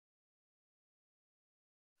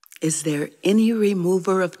Is there any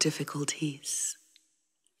remover of difficulties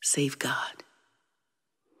save God?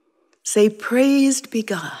 Say, praised be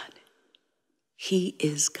God. He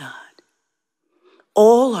is God.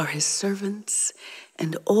 All are his servants,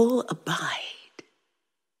 and all abide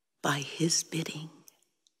by his bidding.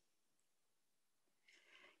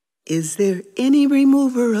 Is there any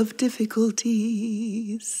remover of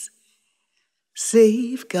difficulties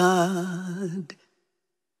save God?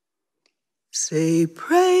 Say,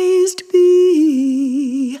 praised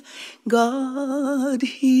be God,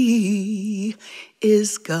 he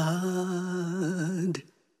is God.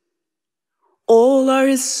 All are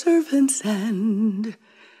his servants, and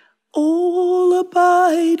all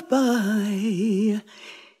abide by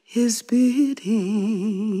his bidding.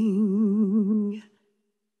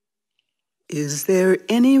 Is there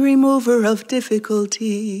any remover of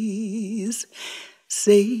difficulties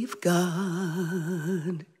save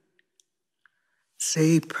God?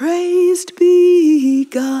 Say, praised be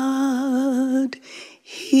God,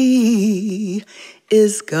 he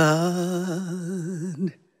is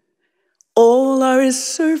God. All are his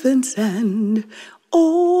servants, and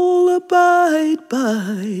all abide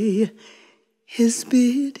by his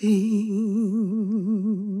bidding.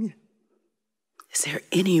 Is there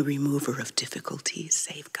any remover of difficulties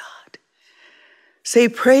save God? Say,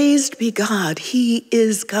 praised be God, he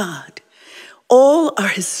is God. All are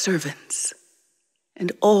his servants,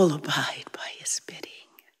 and all abide by his bidding.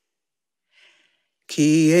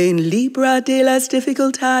 Quién libra de las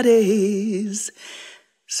dificultades,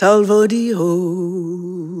 salvo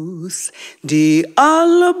Dios. Di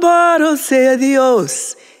alabado sea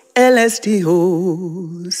Dios, él es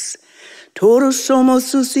Dios. Todos somos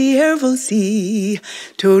sus siervos y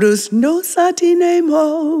todos nos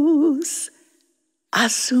atenemos a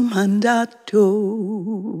su mandato.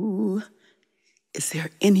 Is there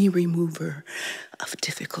any remover of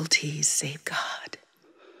difficulties save God?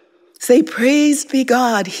 Say, praised be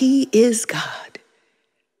God, he is God.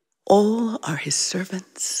 All are his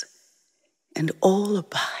servants, and all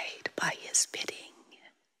abide by his bidding.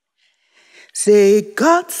 Say,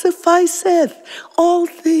 God sufficeth all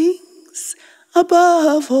things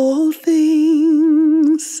above all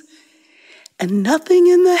things, and nothing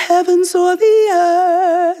in the heavens or the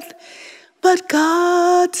earth but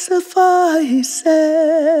God sufficeth.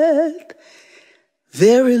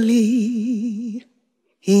 Verily,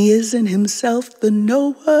 he is in himself the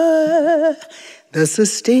knower, the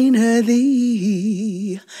sustainer,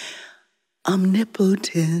 the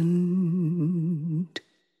omnipotent.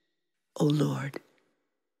 O Lord,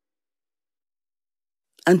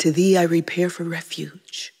 unto thee I repair for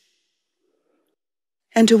refuge,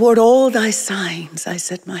 and toward all thy signs I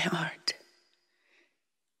set my heart.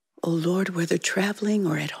 O Lord, whether traveling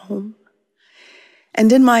or at home,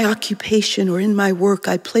 and in my occupation or in my work,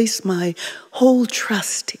 I place my whole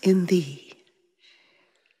trust in thee.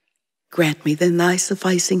 Grant me then thy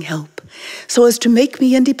sufficing help, so as to make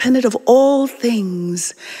me independent of all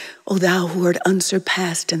things, O thou who art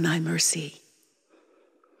unsurpassed in thy mercy.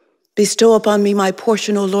 Bestow upon me my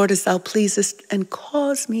portion, O Lord, as thou pleasest, and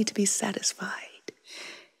cause me to be satisfied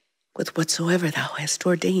with whatsoever thou hast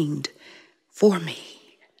ordained for me.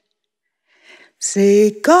 Say,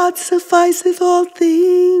 God sufficeth all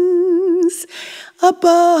things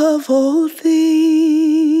above all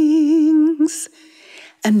things,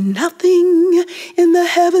 and nothing in the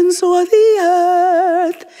heavens or the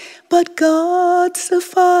earth but God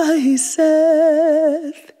sufficeth.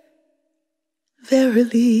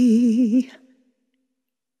 Verily,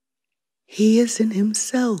 he is in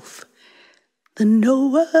himself the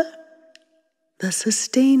knower, the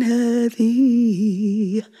sustainer,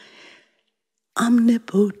 the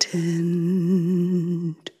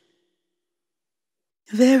omnipotent.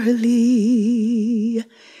 Verily,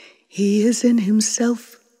 he is in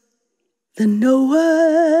himself the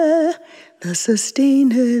knower, the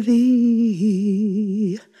sustainer,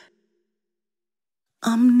 the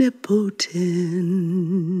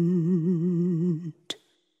omnipotent.